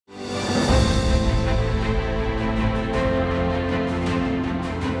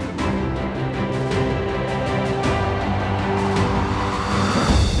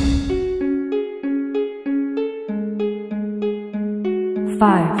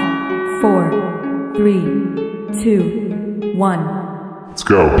5, 4, 3, 2, 1. Let's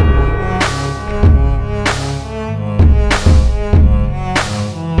go.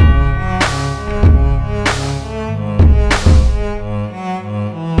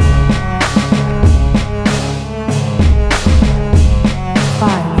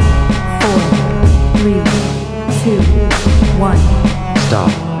 1.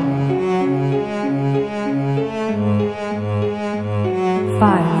 Stop.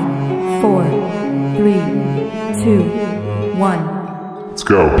 5, 4, 3, 2, 1. Let's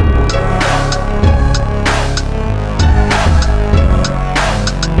go.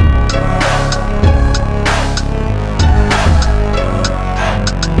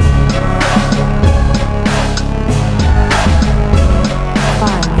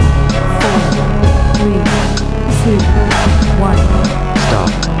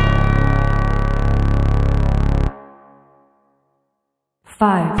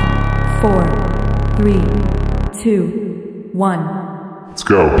 5, 4, 3, 2, 1. Let's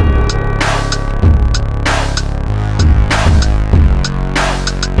go.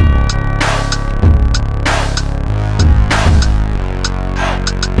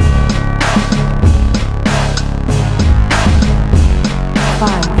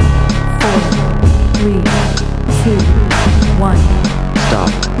 5, 4, 3, 2, 1.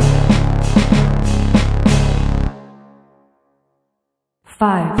 Stop.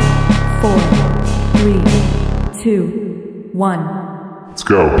 5, 4, 3, 2, 1. Let's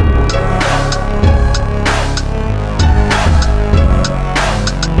go.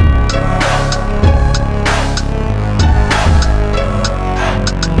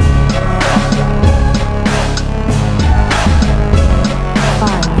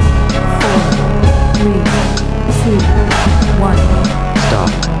 5, 4, 3, 2, 1.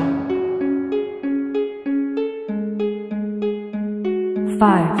 Stop.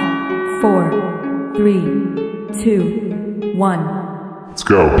 5, 4, 3, 2, 1. Let's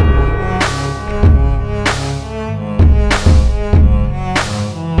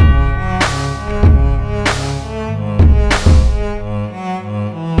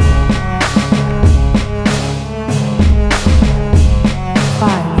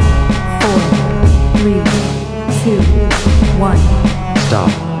 5, 4, 3, 2, 1.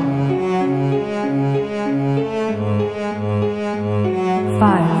 Stop.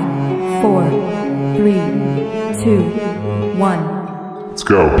 5, 4, 3, 2, 1. Let's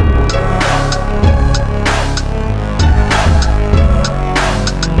go.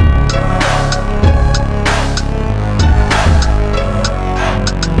 5, 4, 3, 2, 1.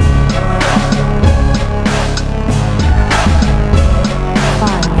 Stop.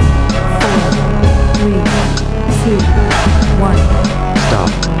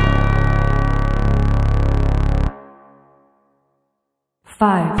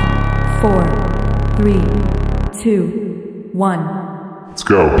 5, 4, 3, 2, 1. Let's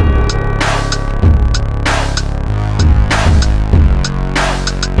go.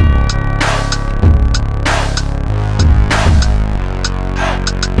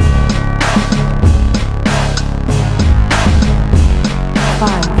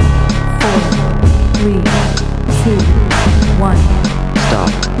 5, 4, 3, 2, 1.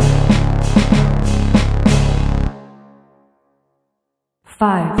 Stop.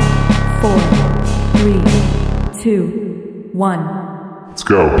 5, 4, 3, 2, 1. Let's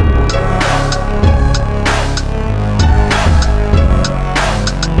go.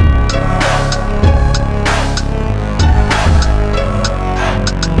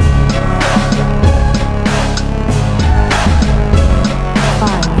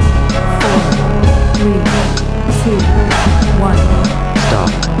 5, 4, 3, 2, 1.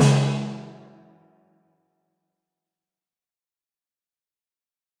 Stop.